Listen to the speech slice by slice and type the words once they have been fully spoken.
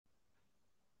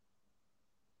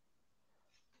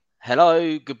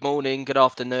Hello, good morning, good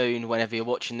afternoon, whenever you're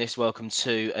watching this. Welcome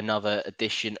to another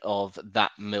edition of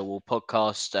That Millwall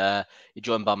podcast. You're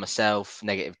joined by myself,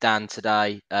 Negative Dan,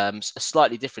 today. A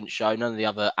slightly different show. None of the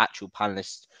other actual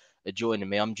panelists are joining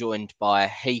me. I'm joined by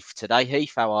Heath today.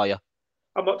 Heath, how are you?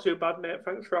 I'm not too bad, mate.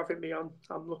 Thanks for having me on.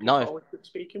 I'm looking No, forward to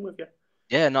speaking with you.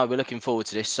 yeah, no, we're looking forward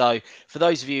to this. So, for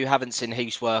those of you who haven't seen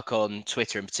Heath's work on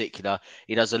Twitter in particular,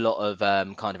 he does a lot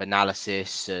of kind of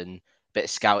analysis and a bit of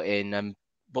scouting.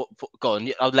 Go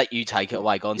on, I'll let you take it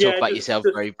away. Go on, talk Yeah, about just yourself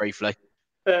just very briefly.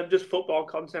 just football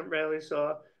content really.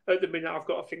 So at the minute, I've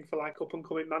got a thing for like up and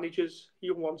coming managers,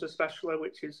 young ones especially,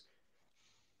 which is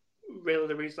really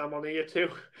the reason I'm on here to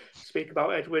speak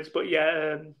about Edwards. But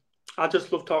yeah, I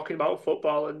just love talking about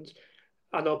football, and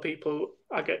I know people.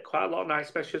 I get quite a lot of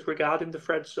nice messages regarding the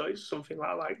thread, so it's something that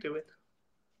I like doing.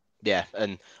 Yeah,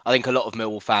 and I think a lot of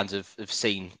Millwall fans have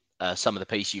seen some of the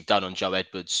piece you've done on Joe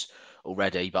Edwards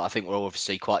already, but I think we're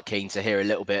obviously quite keen to hear a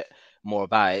little bit more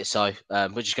about it. So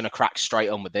we're just going to crack straight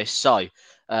on with this. So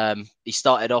he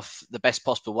started off the best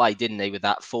possible way, didn't he, with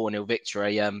that 4-0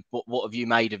 victory? What have you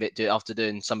made of it after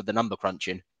doing some of the number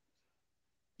crunching?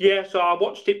 Yeah, so I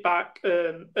watched it back.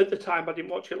 At the time, I didn't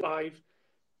watch it live,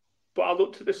 but I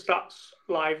looked at the stats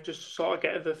live just to sort of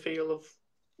get the feel of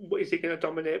is he going to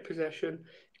dominate possession?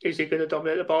 Is he going to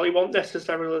dominate the ball? He wasn't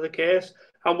necessarily the case.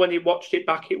 And when he watched it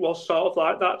back, it was sort of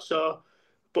like that. So,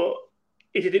 but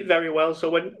he did it very well. So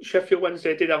when Sheffield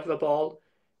Wednesday did have the ball,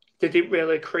 they didn't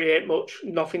really create much,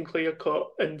 nothing clear cut,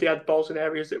 and they had balls in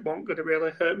areas that weren't going to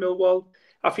really hurt Millwall.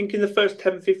 I think in the first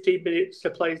 10, 15 minutes, the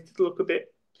players did look a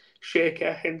bit shaky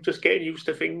and just getting used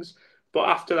to things. But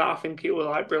after that, I think it was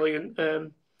like brilliant.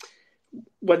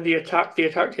 When they attacked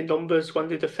in numbers. When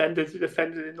they defended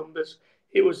in numbers.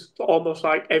 It was almost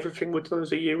like everything was done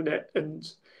as a unit. And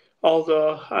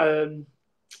although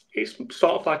it's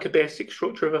sort of like a basic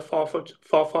structure of a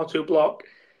 4-4-2 block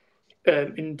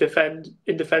in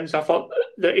defence, I thought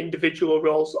the individual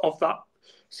roles of that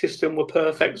system were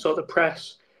perfect. So the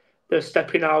press, the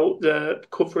stepping out, the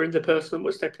covering the person that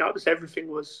was stepping out, just everything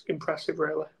was impressive,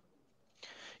 really.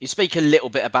 You speak a little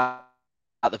bit about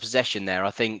the possession there.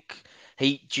 I think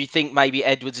do you think maybe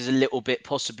Edwards is a little bit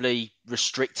possibly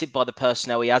restricted by the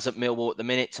personnel he has at Millwall at the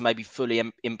minute to maybe fully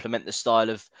implement the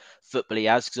style of football he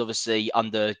has? Because obviously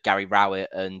under Gary Rowett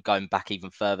and going back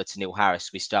even further to Neil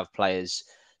Harris, we still have players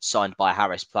signed by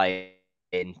Harris playing,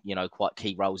 quite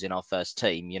key roles in our first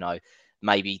team.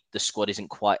 Maybe the squad isn't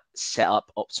quite set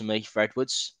up optimally for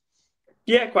Edwards.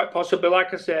 Yeah, quite possibly.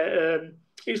 Like I say,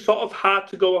 it's sort of hard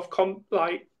to go off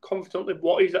confidently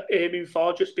what he's aiming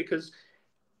for, just because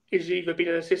he's either been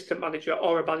an assistant manager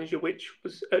or a manager, which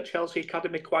was at Chelsea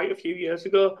Academy quite a few years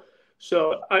ago.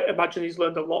 So I imagine he's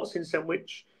learned a lot since then,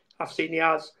 which I've seen he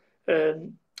has.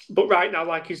 Um, but right now,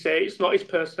 like you say, it's not his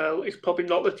personnel. It's probably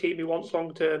not the team he wants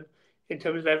long term in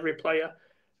terms of every player.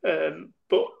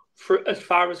 But for as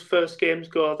far as first games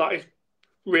go, that is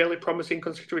really promising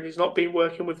considering he's not been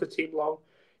working with the team long.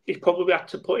 He's probably had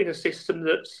to put in a system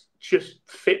that's just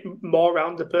fit more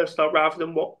around the personnel rather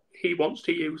than what he wants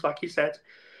to use, like he said.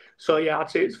 So yeah, I'd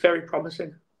say it's very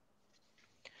promising.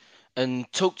 And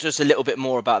talk to us a little bit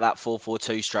more about that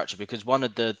 4-4-2 structure, because one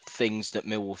of the things that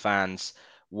Millwall fans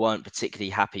weren't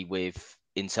particularly happy with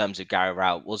in terms of Gary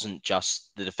Rowett wasn't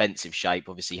just the defensive shape.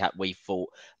 Obviously, we thought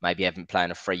maybe Evan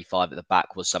playing a 3-5 at the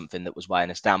back was something that was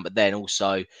weighing us down. But then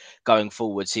also going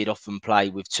forwards, he'd often play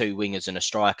with two wingers and a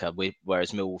striker,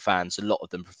 whereas Millwall fans, a lot of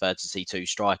them preferred to see two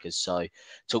strikers. So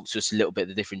talk to us a little bit of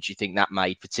the difference you think that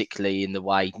made, particularly in the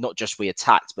way, not just we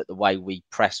attacked, but the way we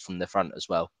pressed from the front as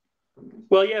well.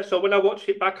 Well, yeah. So when I watched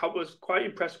it back, I was quite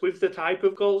impressed with the type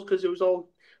of goals because it was all.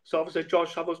 So obviously,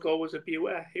 George Savile's goal was a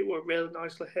beauty. It was really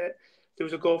nicely hit. There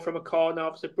was a goal from a corner.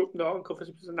 Obviously, Brook Norton covers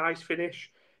it was a nice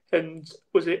finish. And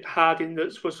was it Harding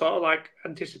that was sort of like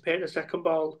anticipating a second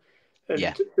ball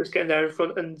Yeah. and just getting there in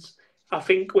front? And I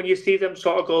think when you see them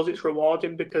sort of goals, it's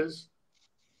rewarding because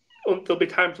there'll be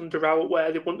times under Rowett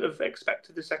where they wouldn't have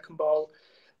expected the second ball.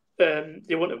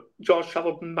 They wouldn't have, George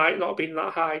Travel might not have been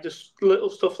that high. Just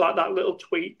little stuff like that, little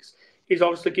tweaks. He's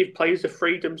obviously give players the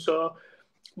freedom. So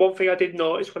one thing I did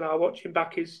notice when I was watching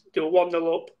back is they were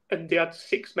 1-0 up and they had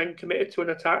six men committed to an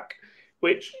attack,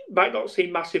 which might not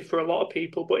seem massive for a lot of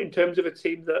people, but in terms of a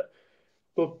team that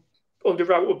were under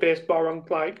Rowett were based more on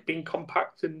like being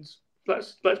compact and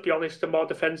let's be honest, a more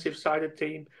defensive sided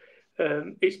team.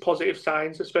 It's positive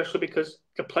signs, especially because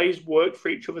the players worked for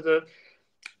each other.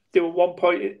 There were one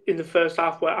point in the first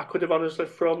half where I could have honestly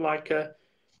thrown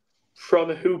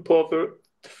a hoop over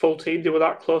the full team. They were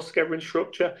that close together in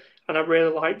structure, and I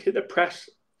really liked it. The press,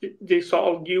 they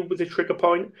sort of knew with the trigger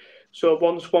point. So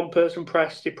once one person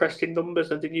pressed, they pressed in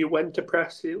numbers and they knew when to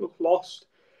press. It looked lost.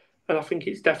 And I think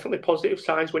it's definitely positive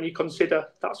signs when you consider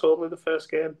that's only the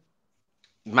first game.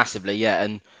 Massively, yeah.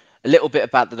 And a little bit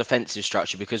about the defensive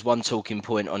structure, because one talking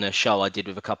point on a show I did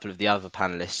with a couple of the other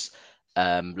panelists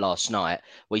last night,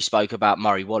 we spoke about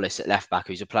Murray Wallace at left back,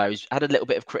 who's a player who's had a little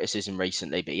bit of criticism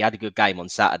recently, but he had a good game on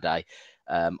Saturday.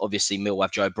 Obviously, Mill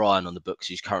have Joe Bryan on the books,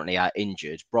 who's currently out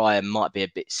injured. Bryan might be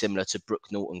a bit similar to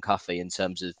Brooke Norton-Cuffy in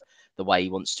terms of the way he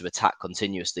wants to attack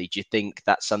continuously. Do you think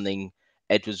that's something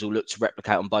Edwards will look to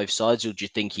replicate on both sides, or do you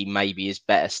think he maybe is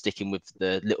better sticking with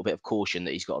the little bit of caution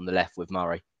that he's got on the left with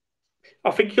Murray?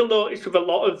 I think you'll notice with a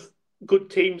lot of good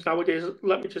teams nowadays,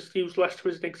 let me just use Leicester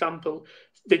as an example,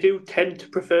 they do tend to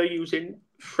prefer using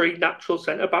three natural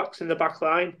centre backs in the back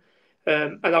line.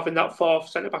 And having that fourth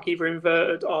centre back either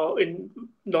inverted or, in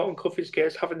Norton Cuffy's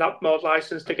case, having that more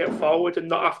license to get forward and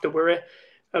not have to worry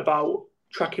about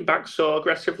tracking back so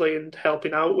aggressively and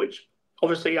helping out, which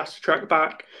obviously he has to track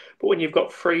back. But when you've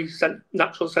got three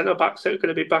natural centre backs that are going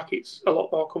to be back, it's a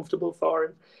lot more comfortable for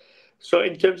him. So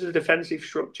in terms of the defensive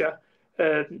structure,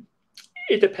 um,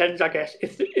 it depends, I guess.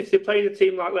 If they play a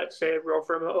team like, let's say,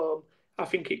 Rotherham at home, I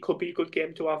think it could be a good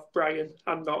game to have Brian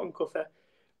and Norton Cuffy.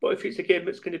 But if it's a game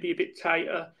that's going to be a bit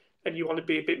tighter and you want to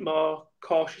be a bit more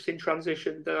cautious in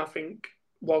transition, then I think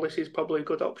Wallace is probably a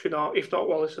good option, or if not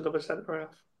Wallace, another centre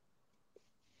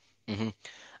half. hmm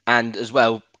And as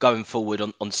well, going forward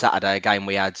on Saturday, again,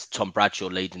 we had Tom Bradshaw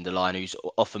leading the line, who's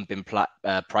often been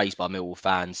praised by Millwall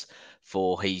fans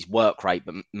for his work rate,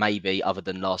 but maybe other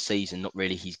than last season, not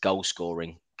really his goal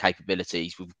scoring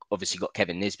capabilities. We've obviously got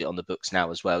Kevin Nisbet on the books now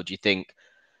as well. Do you think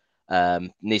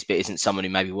Nisbet isn't someone who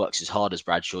maybe works as hard as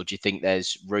Bradshaw? Do you think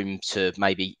there's room to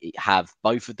maybe have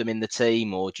both of them in the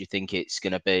team, or do you think it's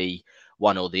going to be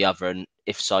one or the other? And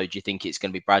if so, do you think it's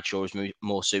going to be Bradshaw who's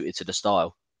more suited to the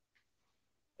style?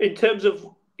 In terms of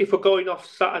if we're going off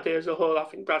Saturday as a whole, I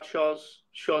think Bradshaw's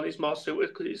shown is more suited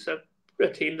because it's a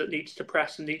team that needs to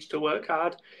press and needs to work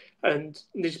hard. And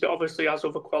Nisbet obviously has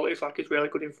other qualities, like he's really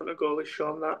good in front of goal, he's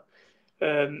shown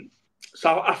that.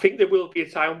 So I think there will be a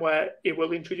time where he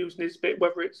will introduce Nisbet,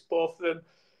 whether it's both of them.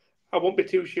 I won't be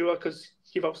too sure because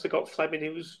you've obviously got Fleming,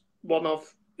 who's one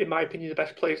of, in my opinion, the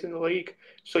best players in the league.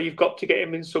 So you've got to get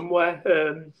him in somewhere.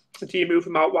 Do you move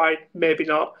him out wide? Maybe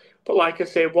not. But like I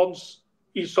say, once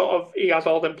he has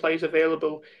all them players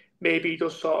available, maybe he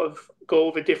does sort of go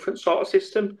with a different sort of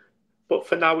system. But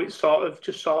for now, it's sort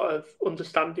of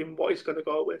understanding what he's going to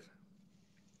go with.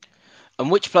 And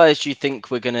which players do you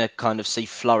think we're going to kind of see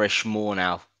flourish more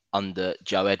now under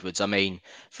Joe Edwards? I mean,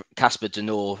 Casper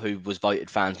Denor, who was voted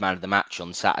fans man of the match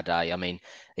on Saturday, I mean,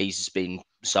 he's been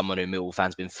someone who Millwall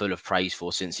fans been full of praise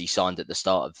for since he signed at the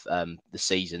start of the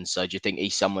season. So do you think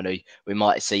he's someone who we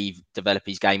might see develop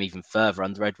his game even further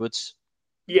under Edwards?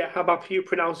 Yeah, I'm happy you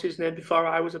pronounced his name before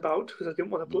I was about because I didn't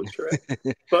want to butcher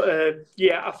it. But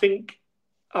yeah, I think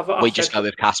We I've just said go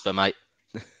with Casper, mate.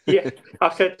 yeah,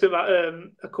 I've said to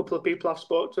a couple of people I've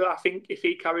spoken to, I think if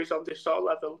he carries on this sort of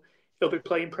level, he'll be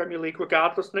playing Premier League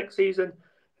regardless next season.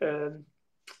 Um,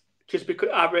 just because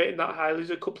I rate him that highly,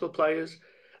 there's a couple of players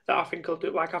that I think will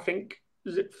do. Like I think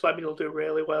Fleming will do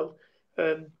really well,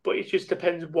 but it just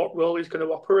depends what role he's going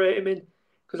to operate him in.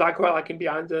 Because I quite like him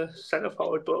behind the centre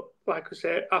forward, but like I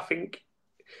say, I think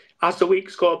as the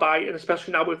weeks go by, and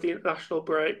especially now with the international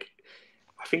break,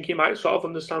 I think he might sort of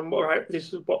understand, all right,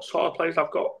 this is what sort of players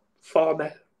I've got for me.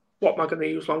 What am I going to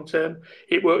use long term?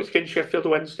 It works against Sheffield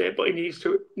Wednesday, but he needs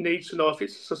to know if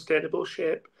it's a sustainable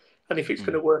shape and if it's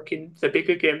going to work in the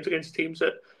bigger games against teams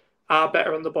that are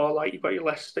better on the ball, like you've got your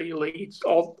Leicester, your Leeds,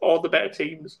 all the better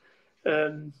teams.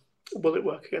 Will it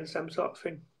work against them sort of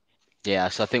thing? Yeah,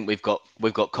 so I think we've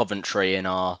got Coventry in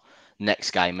our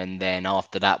next game, and then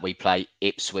after that we play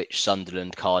Ipswich,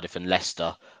 Sunderland, Cardiff, and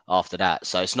Leicester after that.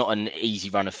 So it's not an easy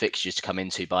run of fixtures to come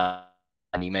into by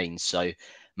any means. So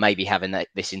maybe having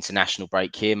this international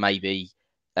break here maybe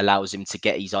allows him to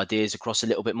get his ideas across a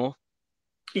little bit more.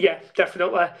 Yeah,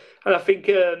 definitely. And I think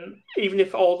even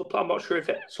if I'm not sure if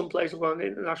some players have gone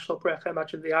international break. I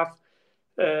imagine they have.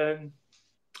 Um,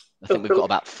 I think we've got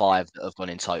about five that have gone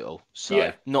in total. So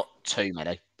yeah, not too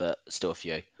many, but still a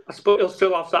few. I suppose he'll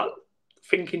still have that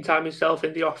thinking time himself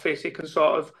in the office. He can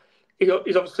sort of, he's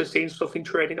obviously seen stuff in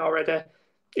training already.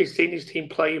 He's seen his team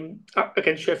playing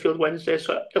against Sheffield Wednesday,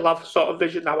 so he'll have sort of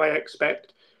vision now, I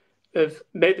expect, of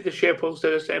maybe the shape will stay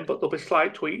the same, but there'll be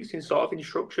slight tweaks in sort of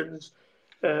instructions.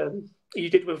 He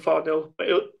did win 4-0, but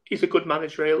he's a good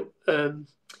manager.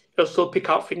 He'll still pick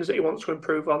out things that he wants to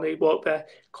improve on. He won't be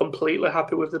completely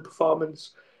happy with the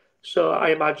performance. So I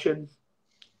imagine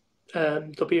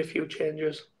there'll be a few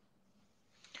changes.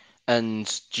 And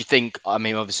do you think, I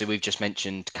mean, obviously we've just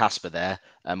mentioned Casper there,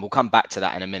 and we'll come back to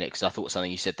that in a minute because I thought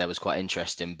something you said there was quite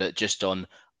interesting, but just on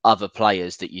other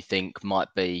players that you think might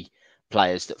be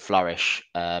players that flourish,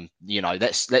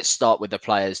 let's start with the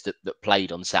players that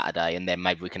played on Saturday, and then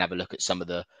maybe we can have a look at some of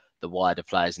the wider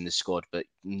players in the squad. But,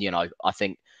 I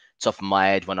think top of my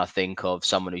head, when I think of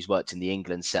someone who's worked in the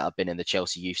England setup, been in the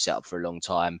Chelsea youth setup for a long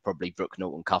time, probably Brooke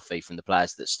Norton-Cuffy from the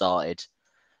players that started.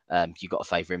 You've got to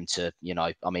favour him to,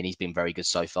 I mean, he's been very good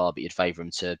so far, but you'd favour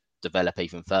him to develop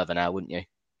even further now, wouldn't you?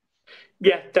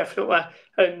 Yeah, definitely.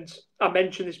 And I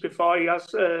mentioned this before.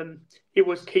 He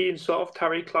was key in sort of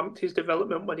Tariq Lamptey's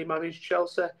development when he managed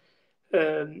Chelsea.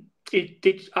 He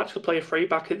did actually play a free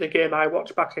back in the game I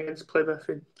watched back against Plymouth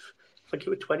in, I think it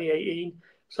was 2018.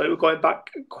 So we're going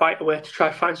back quite a way to try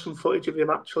to find some footage of him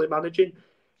actually managing.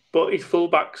 But his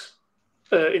fullbacks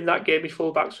in that game, his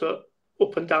fullbacks were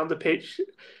up and down the pitch.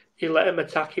 He let them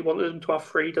attack. He wanted them to have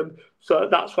freedom. So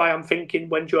that's why I'm thinking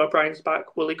when Joe O'Brien's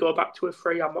back, will he go back to a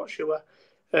free? I'm not sure.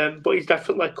 But he's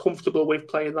definitely comfortable with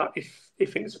playing that if he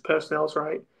thinks the personnel's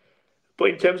right. But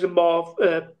in terms of more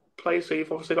players, so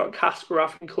you've obviously got Casper, I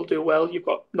think he'll do well. You've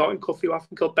got Norton Cuffy, who I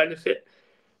think he'll benefit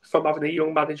from having a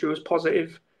young manager who's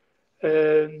positive.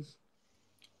 Um,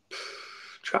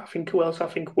 try to think who else I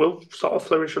think will sort of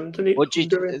flourish under What do you?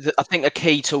 under him. I think a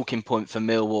key talking point for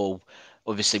Millwall,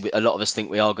 obviously, a lot of us think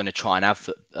we are going to try and have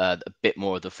a bit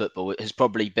more of the football. It has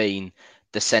probably been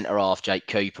the centre half, Jake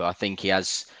Cooper. I think he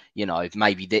has,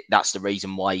 maybe that's the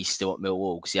reason why he's still at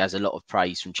Millwall because he has a lot of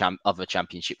praise from other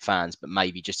Championship fans, but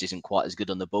maybe just isn't quite as good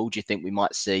on the ball. Do you think we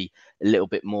might see a little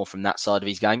bit more from that side of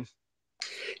his game?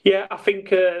 Yeah, I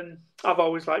think I've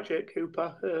always liked Jake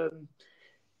Cooper,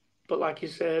 but like you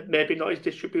said, maybe not his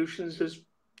distributions as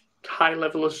high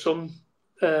level as some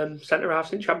centre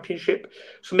halves in Championship.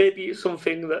 So maybe it's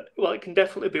something that it can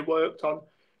definitely be worked on,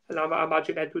 and I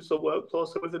imagine Edwards will work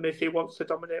closer with him if he wants to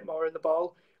dominate more in the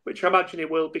ball, which I imagine he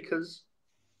will because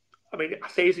I mean I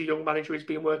say he's a young manager, he's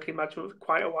been working in management for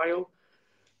quite a while,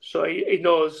 so he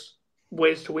knows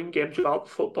ways to win games without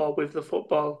the football with the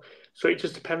football. So it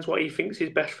just depends what he thinks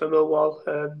is best for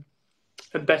Millwall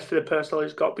and best for the personnel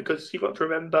he's got because you've got to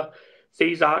remember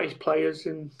these are his players,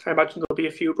 and I imagine there'll be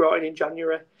a few brought in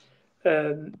January.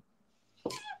 Um,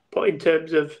 but in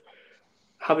terms of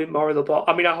having more of the ball,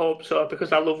 I mean, I hope so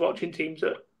because I love watching teams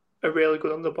that are really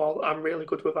good on the ball and really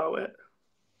good without it.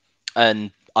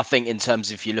 And I think in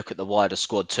terms of if you look at the wider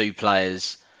squad, two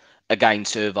players, again,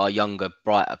 two of our younger,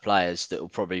 brighter players that will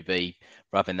probably be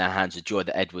rubbing their hands with joy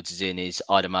that Edwards is in is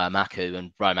Idemaya Maku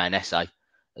and Romain Esse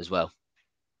as well.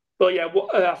 But yeah,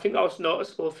 I think that was a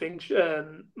noticeable thing.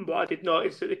 What I did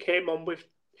notice that they came on with,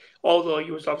 although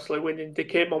he was obviously winning, they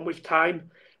came on with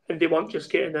time and they weren't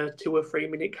just getting a 2 or 3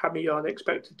 minute cameo and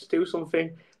expected to do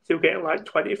something. They were getting like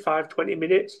 25, 20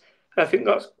 minutes. And I think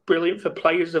that's brilliant for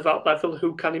players of that level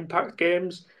who can impact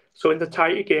games. So in the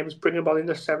tighter games, bring them on in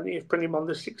the 70th, bring them on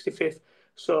the 65th.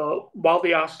 So while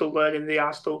they are still learning, they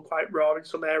are still quite raw in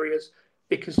some areas.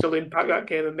 They can still impact that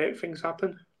game and make things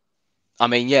happen. I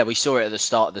mean, yeah, we saw it at the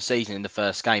start of the season in the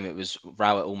first game. It was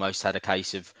Rowett almost had a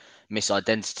case of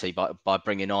misidentity by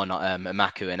bringing on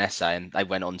Amaku and Esse, and they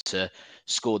went on to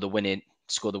score the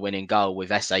winning goal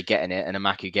with Esse getting it and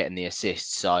Amaku getting the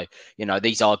assist. So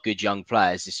these are good young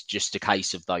players. It's just a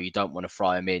case of though you don't want to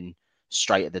fry them in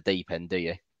straight at the deep end, do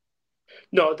you?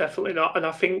 No, definitely not. And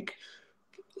I think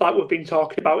like we've been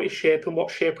talking about his shape and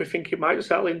what shape we think he might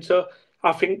settle into,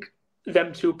 I think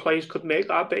them two players could make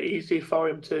that a bit easy for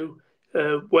him to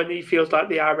when he feels like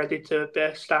they are ready to be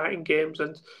starting games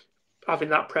and having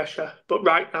that pressure. But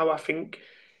right now, I think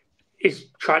he's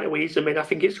trying to ease them in. I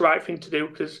think it's the right thing to do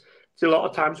because there's a lot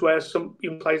of times where some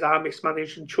young players are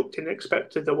mismanaged and chucked in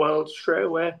expected the world straight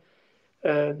away.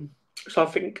 So I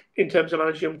think in terms of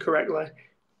managing them correctly,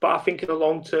 but I think in the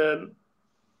long term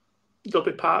they'll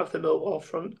be part of the Millwall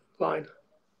front line.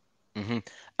 hmm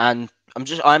And I'm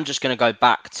just going to go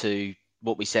back to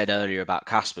what we said earlier about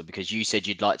Casper because you said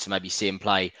you'd like to maybe see him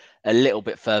play a little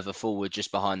bit further forward,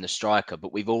 just behind the striker.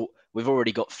 But we've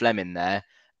already got Fleming there,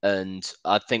 and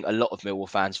I think a lot of Millwall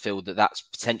fans feel that that's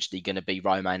potentially going to be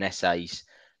Romain Esse's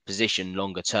position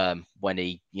longer term when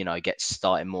he gets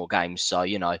starting more games. So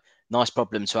nice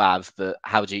problem to have. But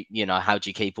how do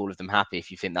you keep all of them happy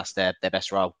if you think that's their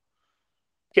best role?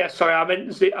 Yeah, sorry, I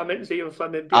meant Zion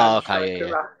Fleming behind Oh, the okay, yeah,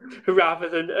 striker yeah. rather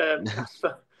than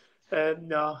Casper.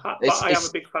 No, but It's I am a it's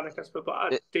big fan of Casper, but I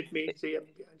it, did mean Zion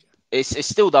behind you. it's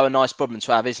still though a nice problem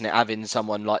to have, isn't it? Having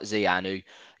someone like Zian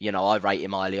who, I rate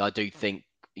him highly. I do think,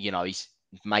 he's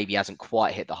maybe hasn't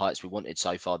quite hit the heights we wanted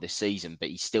so far this season, but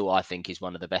he still, I think, is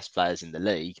one of the best players in the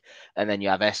league. And then you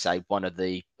have Esse, one of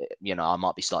the, I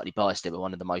might be slightly biased here, but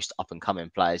one of the most up and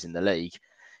coming players in the league.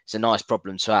 It's a nice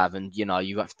problem to have. And, you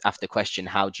have to question,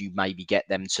 how do you maybe get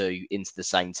them two into the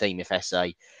same team if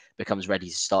Esse becomes ready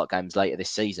to start games later this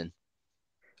season?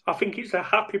 I think it's a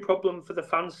happy problem for the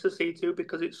fans to see too,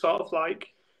 because it's sort of like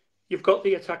you've got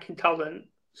the attacking talent,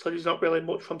 so there's not really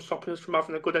much from stopping us from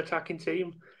having a good attacking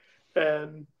team.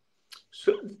 Um,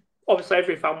 so obviously,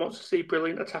 every fan wants to see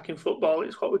brilliant attacking football.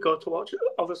 It's what we go to watch.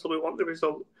 Obviously, we want the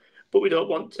result, but we don't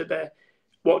want to be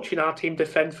watching our team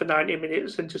defend for 90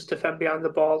 minutes and just defend behind the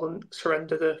ball and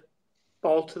surrender the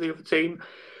ball to the other team.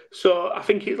 So I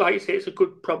think, like you say, it's a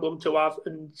good problem to have.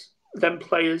 And then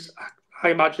players, I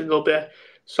imagine they'll be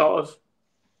sort of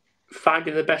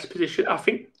finding the best position. I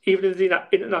think even in the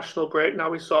international break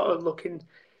now, he's sort of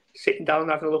sitting down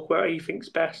and having a look where he thinks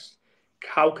best.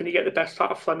 How can he get the best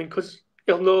out of Fleming? Because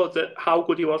he'll know that how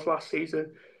good he was last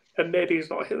season, and maybe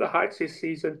he's not hit the heights this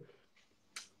season.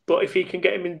 But if he can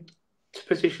get him into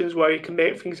positions where he can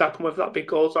make things happen, whether that be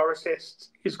goals or assists,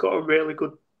 he's got a really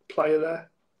good player there.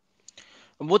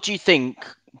 And what do you think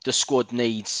the squad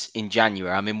needs in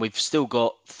January? I mean, we've still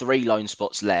got 3 loan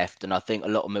spots left, and I think a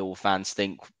lot of Millwall fans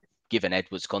think, given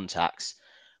Edwards' contacts,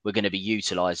 we're going to be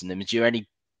utilising them. Is there any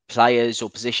players or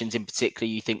positions in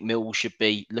particular you think Millwall should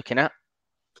be looking at?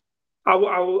 I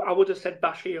would have said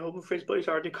Bashir Humphries, but he's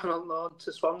already gone on loan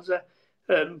to Swansea.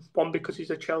 One, because he's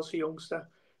a Chelsea youngster,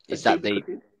 and Is two, that the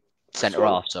because centre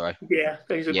half? Sorry.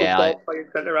 he's a good Yeah, ball playing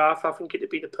centre half. I think it'd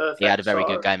be the he had a perfect very sort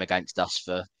good of. game against us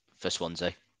for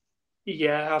Swansea.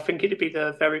 Yeah, I think it'd be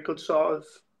the very good sort of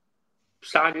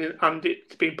signing, and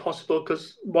it's been possible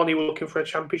because one, he was looking for a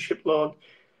championship loan,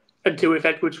 and two, if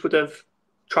Edwards would have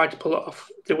tried to pull it off,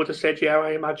 they would have said, yeah,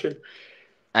 I imagine.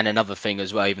 And another thing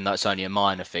as well, even though it's only a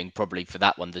minor thing, probably for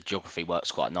that one, the geography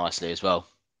works quite nicely as well.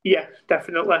 Yeah,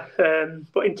 definitely.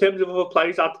 But in terms of other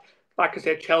players, like I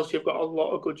said, Chelsea have got a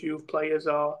lot of good youth players,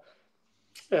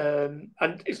 and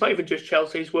it's not even just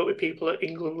Chelsea. He's worked with people at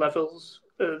England levels,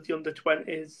 the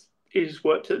under-20s. He's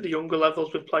worked at the younger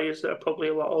levels with players that are probably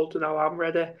a lot older now. I'm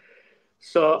ready.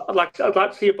 So I'd like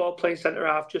to see a ball playing centre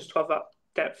half just to have that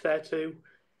depth there too.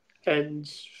 And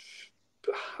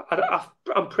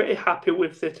I'm pretty happy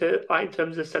with it. Like in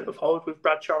terms of centre forward with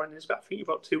Bradshaw and Nisbet, I think you've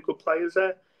got two good players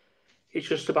there. It's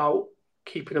just about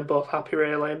keeping them both happy,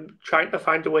 really, and trying to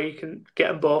find a way you can get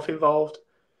them both involved.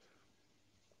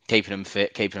 Keeping them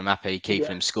fit, keeping them happy, keeping Yeah,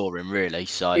 them scoring, really.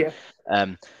 So, yeah,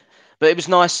 um, but it was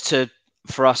nice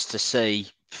for us to see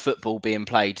football being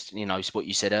played, it's what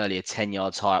you said earlier, 10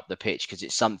 yards high up the pitch, because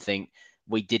it's something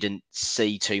we didn't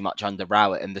see too much under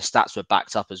Rowett, and the stats were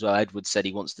backed up as well. Edwards said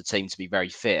he wants the team to be very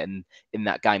fit, and in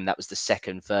that game, that was the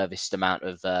second furthest amount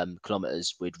of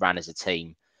kilometres we'd ran as a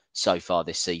team so far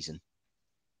this season.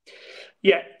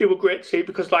 yeah. It was great to see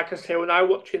because, like I say, when I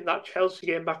watched in that Chelsea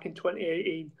game back in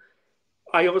 2018,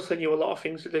 I obviously knew a lot of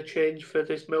things that had changed for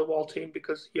this Millwall team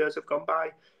because years have gone by.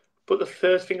 But the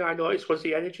first thing I noticed was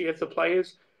the energy of the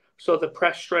players. So the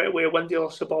press straight away when they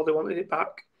lost the ball, they wanted it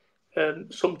back.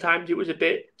 Sometimes it was a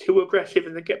bit too aggressive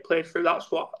and they get played through.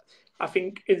 That's what I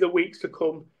think in the weeks to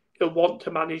come, he'll want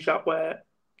to manage that where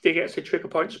they get the trigger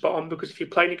point spot on. Because if you're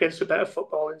playing against a better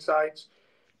footballing sides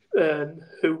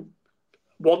who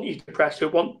want you to press, who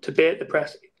want to bait the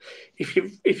press, if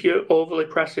you're overly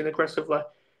pressing aggressively,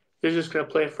 they're just going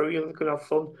to play through you and they're going to have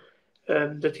fun.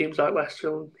 The teams like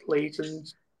Leicester and Leeds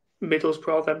and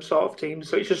Middlesbrough, them sort of teams.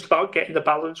 So it's just about getting the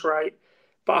balance right.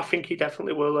 But I think he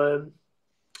definitely will.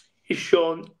 He's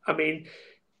shown, I mean,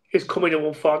 he's coming in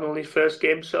 1-4 on his first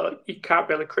game, so you can't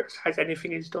really criticise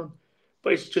anything he's done.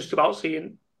 But it's just about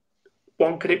seeing,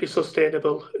 one, can it be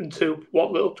sustainable? And two,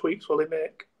 what little tweaks will he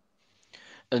make?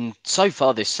 And so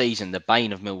far this season, the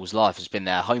bane of Millwall's life has been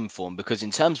their home form, because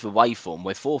in terms of away form,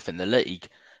 we're fourth in the league,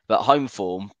 but home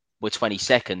form, we're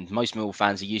 22nd. Most Millwall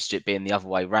fans are used to it being the other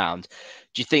way round.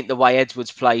 Do you think the way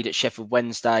Edwards played at Sheffield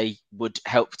Wednesday would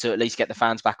help to at least get the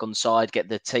fans back on side, get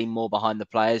the team more behind the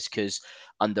players? Because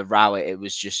under Rowett, it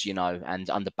was just, and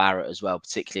under Barrett as well,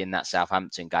 particularly in that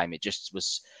Southampton game, it just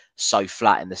was so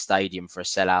flat in the stadium for a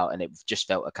sellout, and it just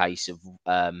felt a case of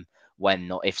when,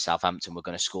 not if, Southampton were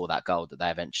going to score that goal that they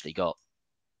eventually got.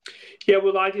 Yeah,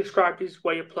 well, I described his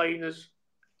way of playing as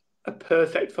a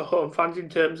perfect for home fans in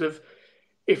terms of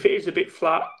if it is a bit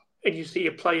flat and you see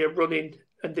a player running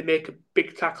and they make a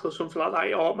big tackle or something like that,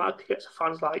 it automatically gets the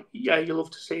fans like, yeah, you love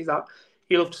to see that.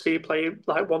 You love to see a player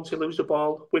like once he lose the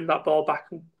ball, win that ball back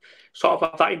and sort of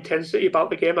have that intensity about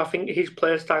the game. I think his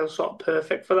play style is sort of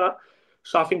perfect for that.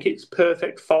 So I think it's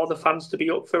perfect for the fans to be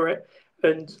up for it.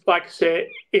 And like I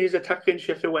say, in his attacking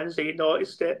Sheffield Wednesday, he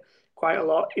noticed it quite a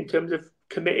lot in terms of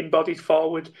committing bodies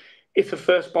forward. If the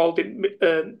first ball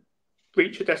didn't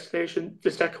reach a destination,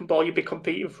 the second ball you'd be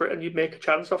competing for it and you'd make a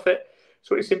chance off it.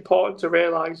 So it's important to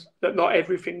realise that not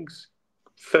everything's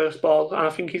first ball, and I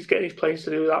think he's getting his players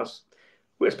to do that,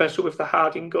 especially with the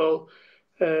Harding goal.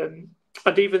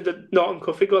 And even the Norton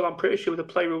Cuffy goal, I'm pretty sure the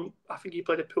player, I think he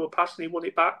played a poor pass and he won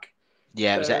it back.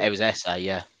 Yeah, Uh, it was SA.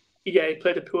 Yeah, yeah, he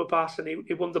played a poor pass and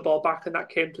he won the ball back, and that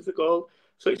came to the goal.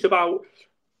 So it's about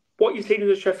what you're seeing in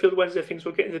the Sheffield Wednesday things.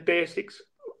 We're getting the basics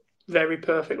very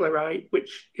perfectly right,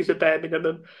 which is a bare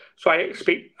minimum. So I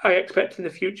expect in the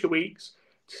future weeks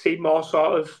to see more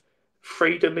sort of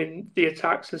freedom in the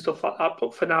attacks and stuff like that.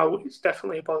 But for now, it's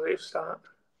definitely a positive start.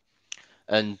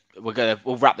 and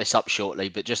we'll wrap this up shortly.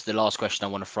 But just the last question I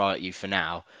want to throw at you for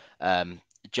now. Um,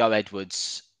 Joe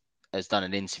Edwards has done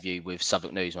an interview with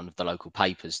Southwark News, one of the local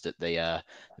papers that the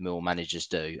Millwall managers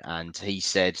do, and he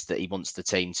said that he wants the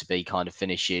team to be kind of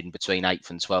finishing between 8th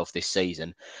and 12th this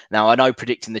season. Now, I know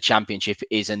predicting the Championship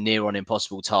is a near on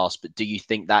impossible task, but do you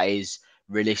think that is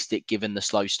realistic given the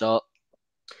slow start?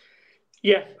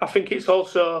 Yeah, I think it's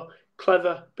also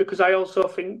clever because I also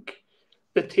think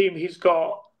the team he's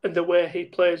got and the way he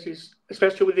plays is,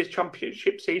 especially with his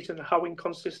championship season, how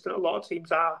inconsistent a lot of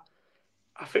teams are.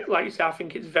 I think, like you say, I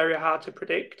think it's very hard to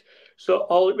predict. So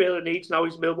all it really needs now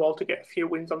is Millwall to get a few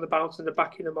wins on the bounce and the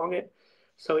backing among it.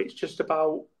 So it's just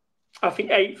about, I think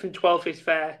 8th and 12th is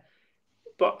fair,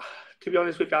 but to be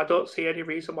honest with you, I don't see any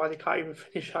reason why they can't even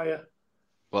finish higher.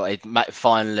 Well, it might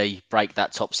finally break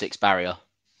that top six barrier.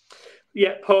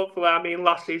 Yeah, hopefully. I mean,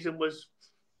 last season was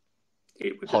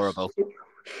it was just Horrible.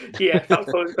 yeah, that's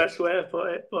probably the best way to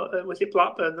put it. But was it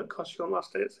Blackburn that cost you on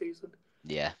last day of the season?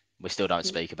 Yeah, we still don't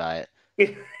speak about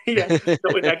Yeah,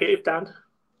 not with it. negative, Dan.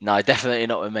 No, definitely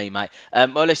not with me, mate.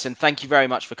 Well, listen, thank you very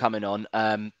much for coming on.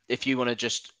 If you want to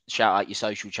just shout out your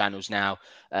social channels now,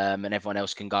 and everyone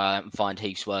else can go out and find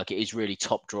Heath's work. It is really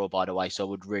top drawer, by the way, so I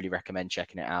would really recommend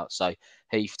checking it out. So,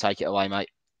 Heath, take it away, mate.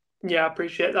 Yeah, I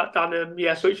appreciate that, Dan.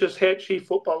 Yeah, so it's just HG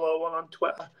Football 01 on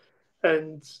Twitter,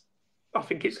 and I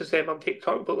think it's the same on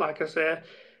TikTok. But like I say,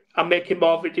 I'm making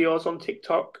more videos on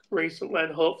TikTok recently,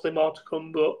 and hopefully more to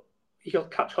come. But you'll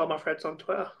catch all my friends on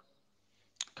Twitter.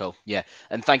 Cool. Yeah.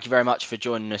 And thank you very much for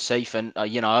joining us, Heath. And,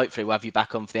 hopefully we'll have you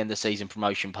back on for the end of the season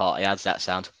promotion party. How does that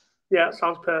sound? Yeah, it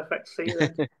sounds perfect. See you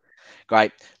then.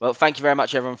 Great. Well, thank you very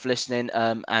much, everyone, for listening.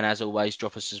 And as always,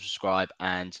 drop us a subscribe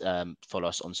and follow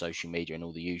us on social media and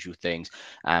all the usual things.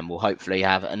 And we'll hopefully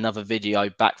have another video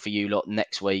back for you lot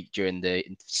next week during the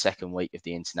second week of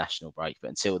the international break. But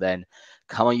until then,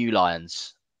 come on, you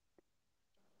Lions.